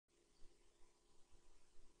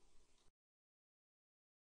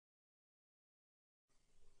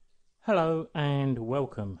Hello and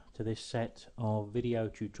welcome to this set of video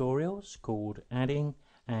tutorials called Adding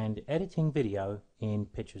and Editing Video in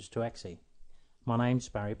PicturesToExe. My name's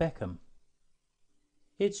Barry Beckham.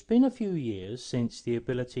 It's been a few years since the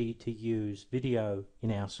ability to use video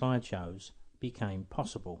in our slideshows became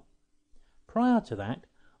possible. Prior to that,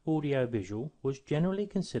 audio-visual was generally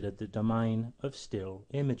considered the domain of still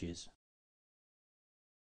images.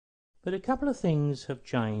 But a couple of things have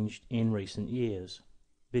changed in recent years.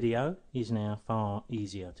 Video is now far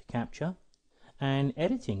easier to capture, and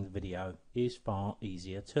editing the video is far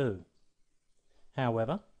easier too.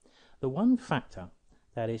 However, the one factor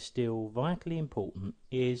that is still vitally important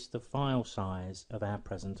is the file size of our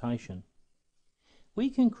presentation. We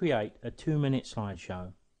can create a 2-minute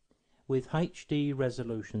slideshow with HD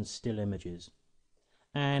resolution still images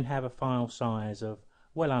and have a file size of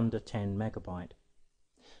well under 10 megabyte.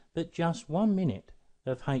 But just 1 minute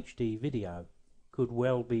of HD video could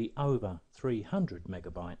well be over 300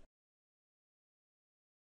 megabyte.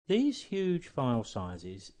 These huge file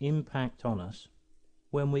sizes impact on us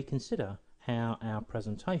when we consider how our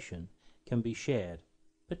presentation can be shared,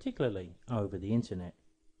 particularly over the internet.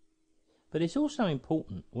 But it's also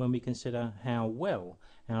important when we consider how well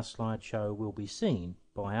our slideshow will be seen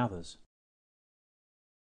by others.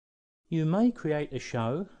 You may create a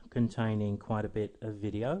show containing quite a bit of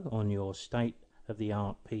video on your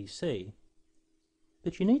state-of-the-art PC,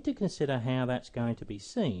 but you need to consider how that's going to be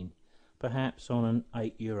seen, perhaps on an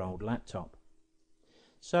 8-year-old laptop.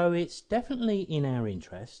 So it's definitely in our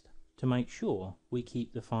interest to make sure we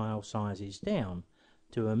keep the file sizes down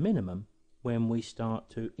to a minimum when we start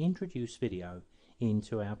to introduce video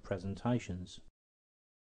into our presentations.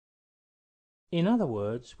 In other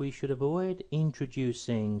words, we should avoid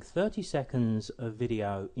introducing 30 seconds of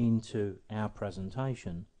video into our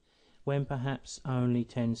presentation when perhaps only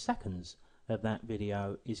 10 seconds of that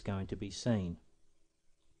video is going to be seen.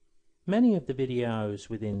 Many of the videos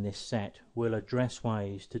within this set will address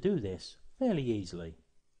ways to do this fairly easily.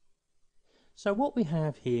 So what we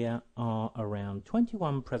have here are around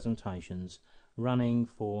 21 presentations running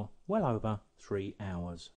for well over 3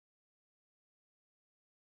 hours.